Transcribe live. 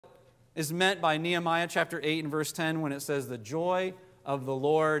is meant by Nehemiah chapter 8 and verse 10 when it says, "The joy of the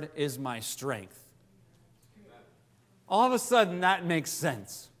Lord is my strength." All of a sudden, that makes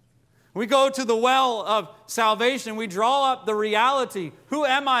sense. We go to the well of salvation. We draw up the reality. Who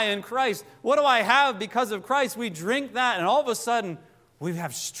am I in Christ? What do I have because of Christ? We drink that, and all of a sudden, we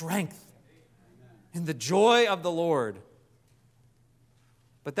have strength in the joy of the Lord.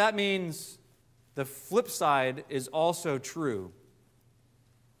 But that means the flip side is also true.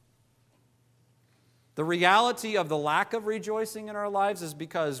 The reality of the lack of rejoicing in our lives is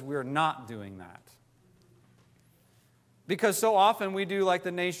because we're not doing that. Because so often we do like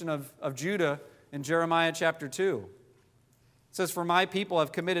the nation of Judah in Jeremiah chapter 2. It says, "For my people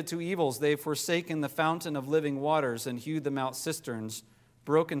have committed two evils. They've forsaken the fountain of living waters and hewed them out cisterns,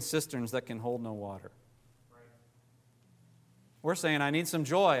 broken cisterns that can hold no water." Right. We're saying, I need some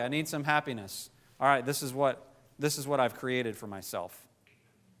joy. I need some happiness. All right, this is what I've created for myself.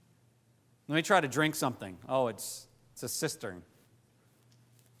 Let me try to drink something. Oh, it's a cistern.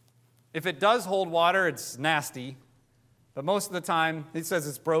 If it does hold water, it's nasty. But most of the time, it says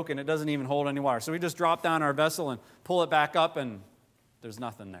it's broken. It doesn't even hold any water. So we just drop down our vessel and pull it back up, and there's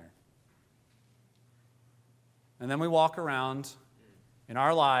nothing there. And then we walk around in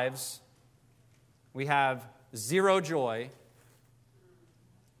our lives. We have zero joy.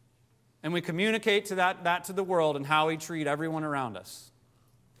 And we communicate to that to the world and how we treat everyone around us.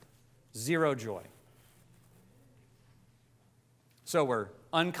 Zero joy. So we're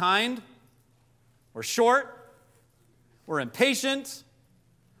unkind. We're short. We're impatient,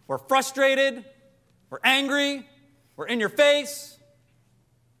 we're frustrated, we're angry, we're in your face.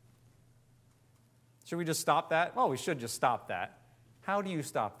 Should we just stop that? Well, we should just stop that. How do you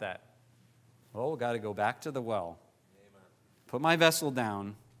stop that? Well, we've got to go back to the well. Amen. Put my vessel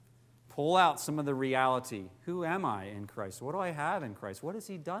down, pull out some of the reality. Who am I in Christ? What do I have in Christ? What has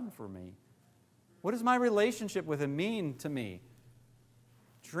He done for me? What does my relationship with Him mean to me?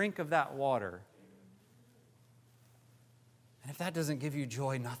 Drink of that water. And if that doesn't give you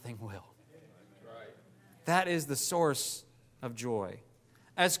joy, nothing will. That is the source of joy.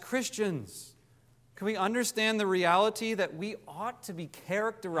 As Christians, can we understand the reality that we ought to be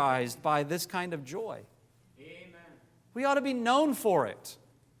characterized by this kind of joy? Amen. We ought to be known for it.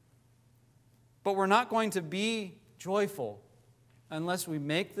 But we're not going to be joyful unless we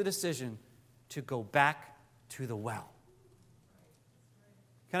make the decision to go back to the well.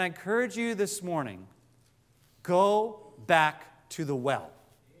 Can I encourage you this morning? Go back to the well.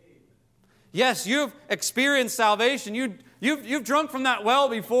 Yes, you've experienced salvation. You've drunk from that well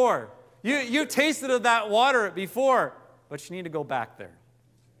before. You've tasted of that water before, but you need to go back there.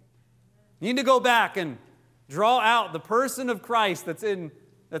 You need to go back and draw out the person of Christ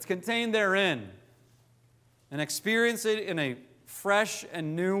that's contained therein and experience it in a fresh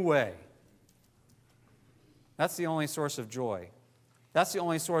and new way. That's the only source of joy. That's the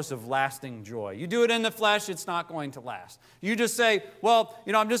only source of lasting joy. You do it in the flesh, it's not going to last. You just say, well,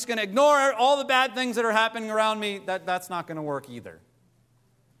 I'm just going to ignore all the bad things that are happening around me. That's not going to work either.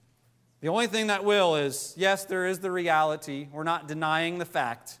 The only thing that will is, yes, there is the reality. We're not denying the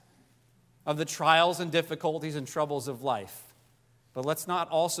fact of the trials and difficulties and troubles of life. But let's not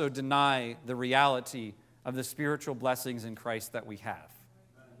also deny the reality of the spiritual blessings in Christ that we have.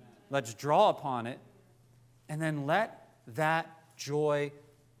 Let's draw upon it, and then let that joy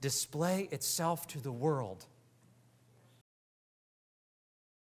display itself to the world